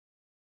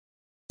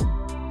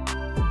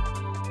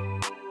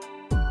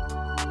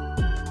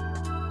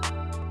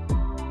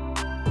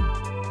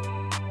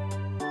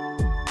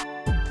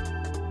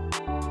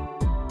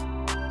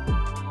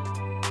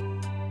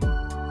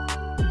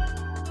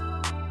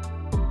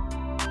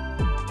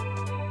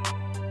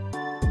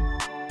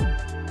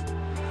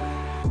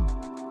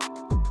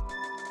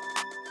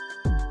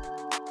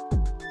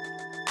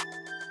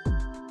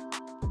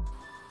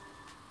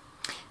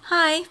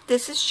Hi,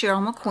 this is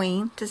Cheryl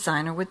McQueen,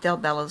 designer with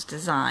Bello's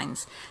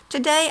Designs.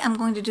 Today I'm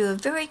going to do a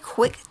very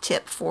quick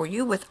tip for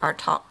you with our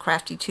Talk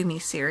Crafty to Me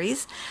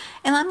series,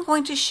 and I'm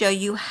going to show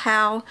you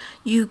how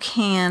you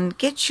can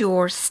get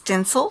your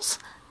stencils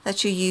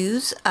that you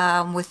use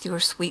with your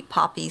Sweet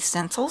Poppy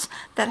stencils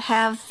that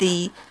have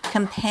the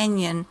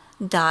companion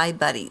die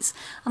buddies.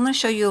 I'm going to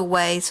show you a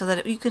way so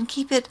that you can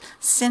keep it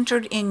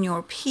centered in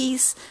your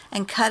piece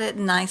and cut it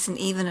nice and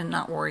even and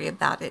not worry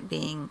about it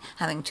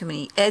having too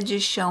many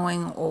edges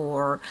showing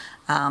or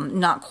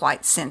not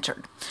quite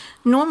centered.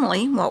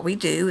 Normally what we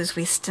do is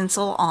we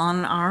stencil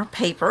on our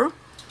paper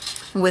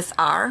with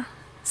our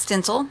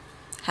stencil,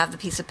 have the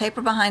piece of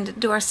paper behind it,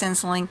 do our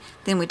stenciling,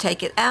 then we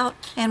take it out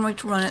and we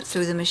run it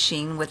through the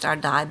machine with our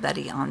die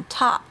buddy on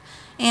top.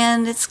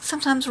 And it's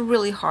sometimes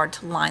really hard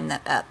to line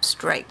that up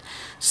straight.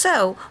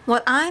 So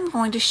what I'm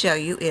going to show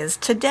you is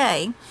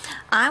today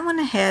I went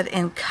ahead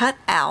and cut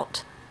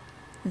out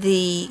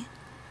the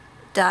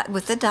die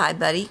with the die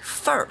buddy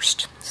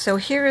first. So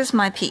here is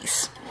my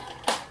piece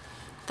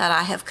that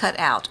I have cut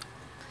out.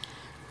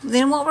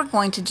 Then what we're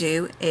going to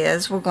do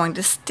is we're going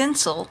to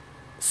stencil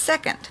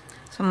second.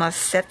 So I'm going to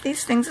set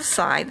these things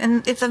aside,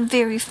 and it's a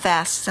very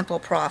fast, simple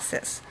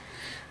process.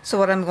 So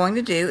what I'm going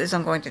to do is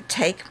I'm going to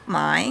take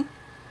my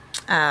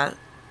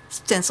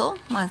stencil,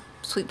 my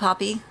Sweet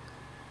Poppy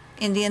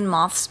Indian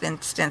Moth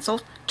stencil,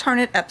 turn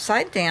it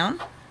upside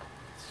down,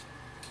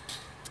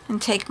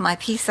 and take my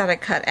piece that I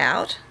cut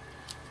out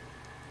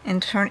and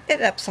turn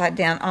it upside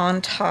down on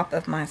top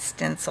of my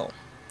stencil.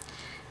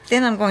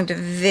 Then I'm going to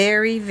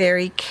very,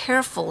 very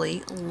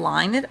carefully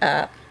line it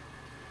up,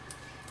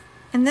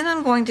 and then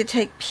I'm going to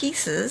take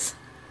pieces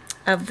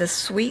of the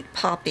Sweet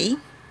Poppy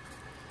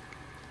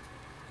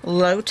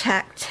low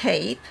tack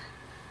tape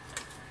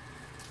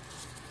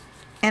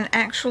and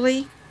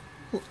actually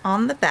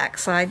on the back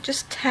side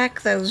just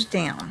tack those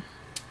down,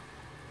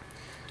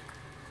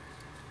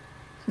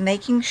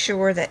 making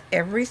sure that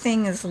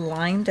everything is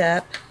lined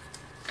up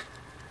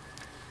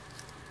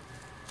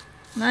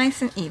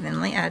nice and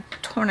evenly. I've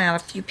torn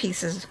out a few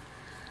pieces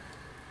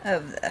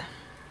of the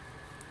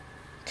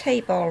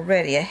tape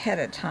already ahead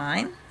of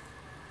time,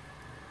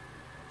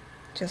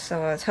 just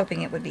so I was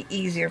hoping it would be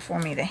easier for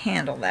me to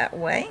handle that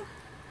way.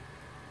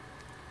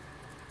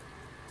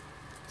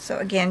 So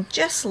again,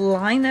 just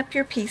line up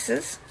your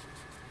pieces.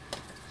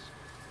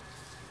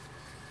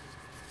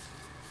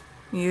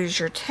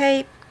 Use your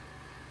tape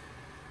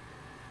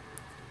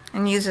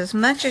and use as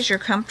much as you're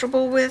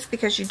comfortable with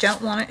because you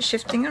don't want it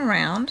shifting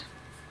around.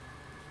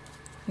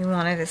 You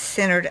want it as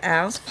centered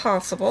as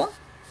possible.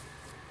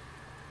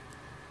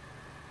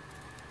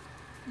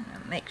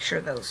 And make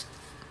sure those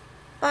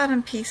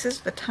bottom pieces,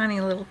 the tiny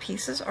little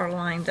pieces, are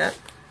lined up.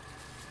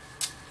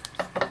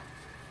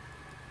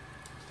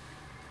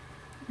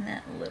 And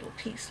that little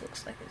piece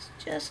looks like it's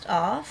just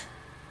off.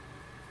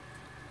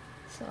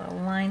 So I'll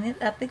line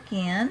it up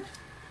again.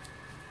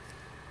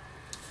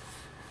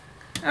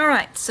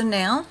 Alright, so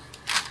now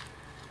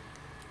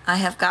I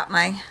have got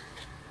my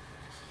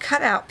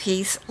cutout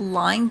piece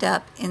lined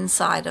up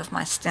inside of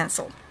my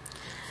stencil.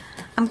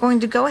 I'm going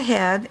to go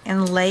ahead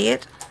and lay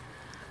it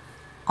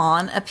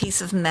on a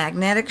piece of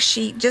magnetic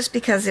sheet just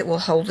because it will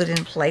hold it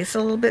in place a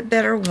little bit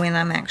better when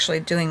I'm actually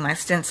doing my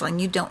stenciling.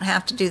 You don't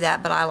have to do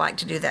that, but I like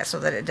to do that so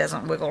that it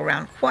doesn't wiggle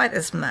around quite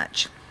as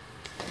much.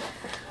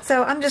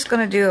 So I'm just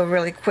going to do a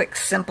really quick,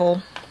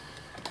 simple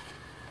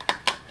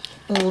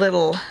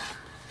little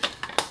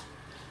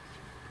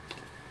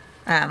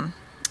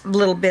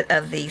bit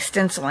of the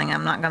stenciling.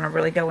 I'm not going to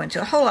really go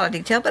into a whole lot of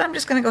detail, but I'm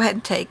just going to go ahead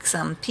and take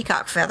some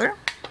peacock feather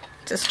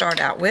to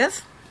start out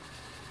with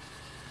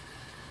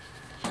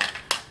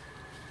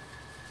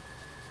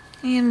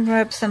and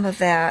rub some of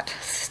that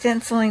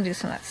stenciling, do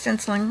some of that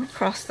stenciling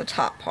across the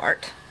top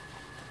part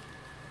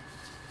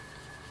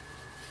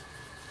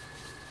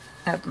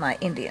of my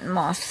Indian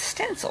moth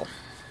stencil.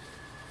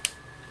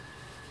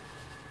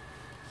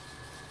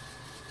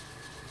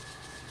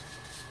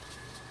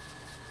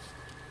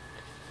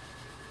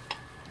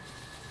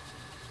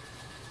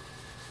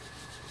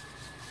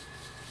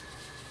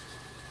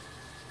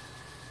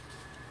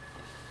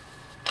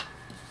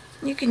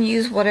 You can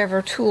use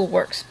whatever tool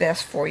works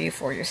best for you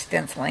for your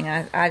stenciling.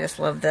 I just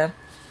love the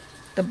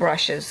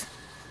brushes.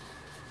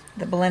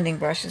 The blending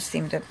brushes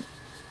seem to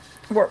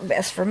work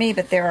best for me,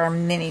 but there are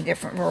many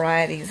different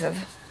varieties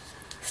of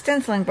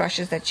stenciling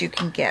brushes that you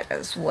can get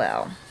as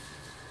well.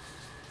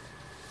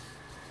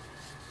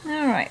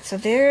 Alright, so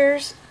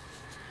there's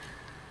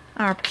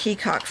our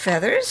peacock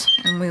feathers,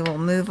 and we will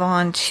move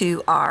on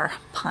to our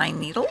pine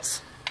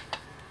needles.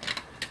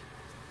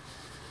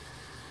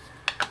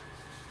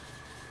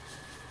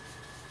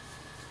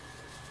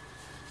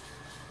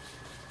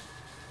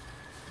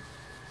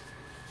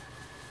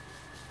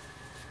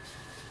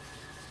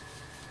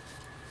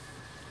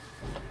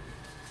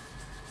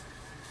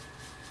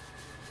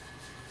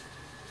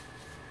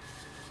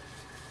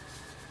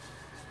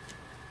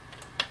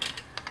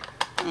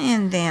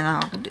 And then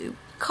I'll do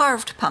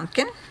carved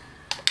pumpkin.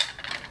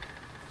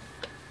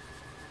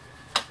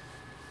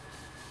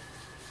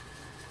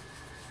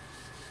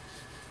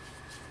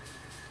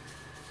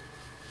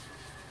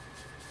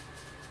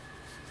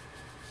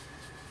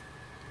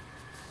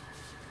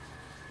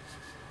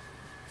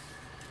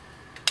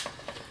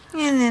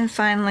 And then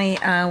finally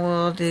I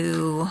will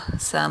do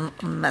some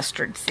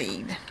mustard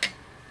seed.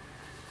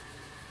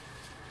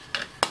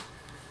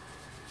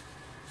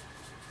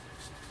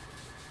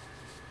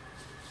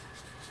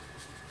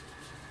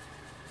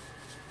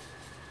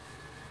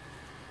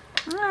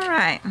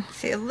 Alright,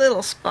 see a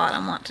little spot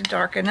I want to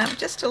darken up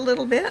just a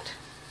little bit.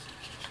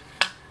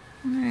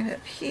 Right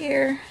up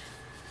here.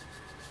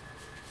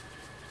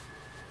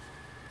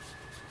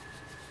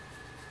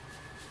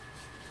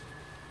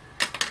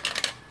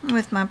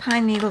 With my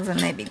pine needles,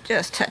 and maybe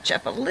just touch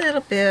up a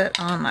little bit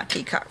on my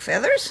peacock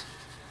feathers.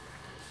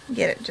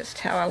 Get it just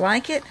how I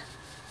like it.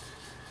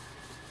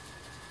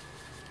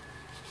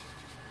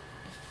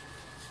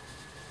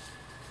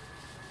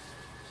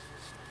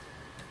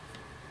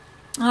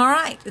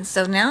 Alright, and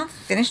so now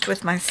finished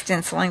with my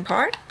stenciling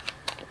part.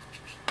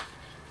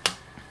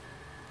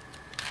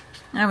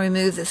 I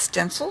remove the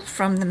stencil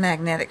from the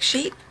magnetic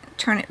sheet,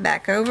 turn it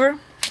back over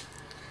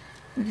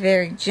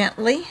very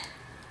gently.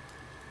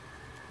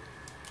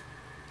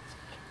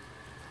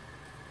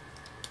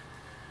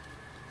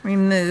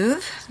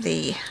 Remove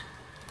the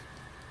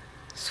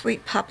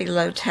Sweet Poppy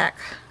low tack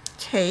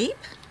tape.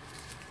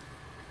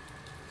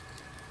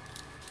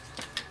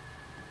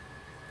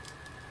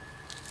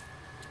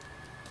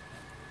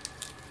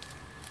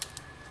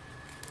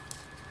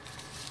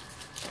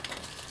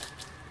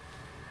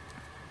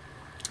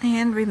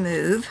 And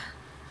remove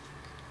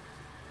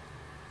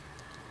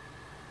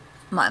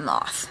my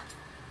moth.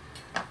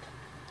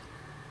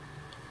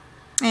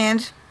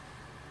 And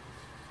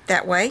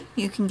that way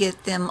you can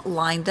get them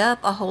lined up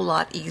a whole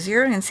lot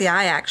easier. And see,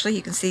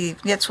 you can see,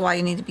 that's why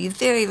you need to be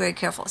very, very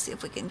careful. See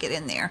if we can get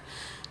in there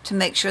to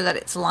make sure that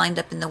it's lined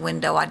up in the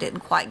window. I didn't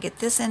quite get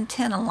this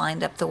antenna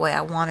lined up the way I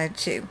wanted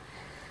to.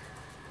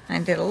 I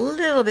did a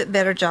little bit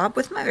better job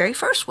with my very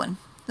first one.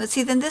 But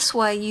see, then this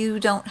way you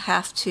don't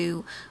have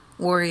to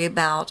worry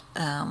about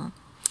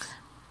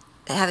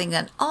having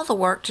done all the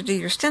work to do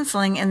your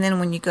stenciling, and then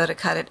when you go to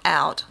cut it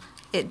out,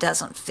 it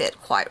doesn't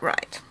fit quite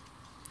right.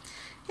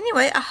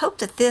 Anyway, I hope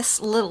that this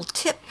little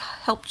tip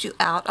helped you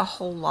out a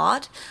whole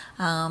lot,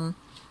 and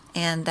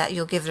that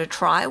you'll give it a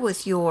try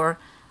with your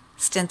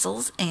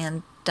stencils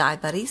and die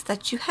buddies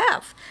that you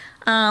have.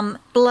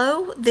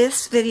 Below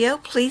this video,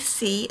 please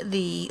see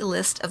the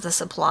list of the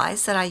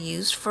supplies that I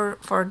used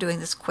for doing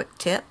this quick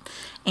tip,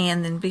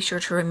 and then be sure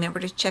to remember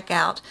to check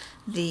out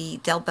the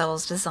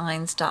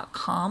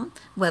delbellosdesigns.com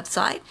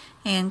website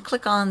and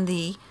click on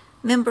the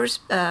members,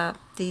 the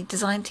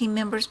design team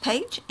members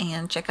page,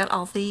 and check out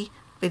all the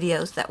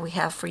videos that we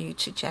have for you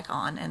to check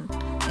on and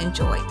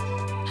enjoy.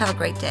 Have a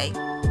great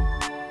day.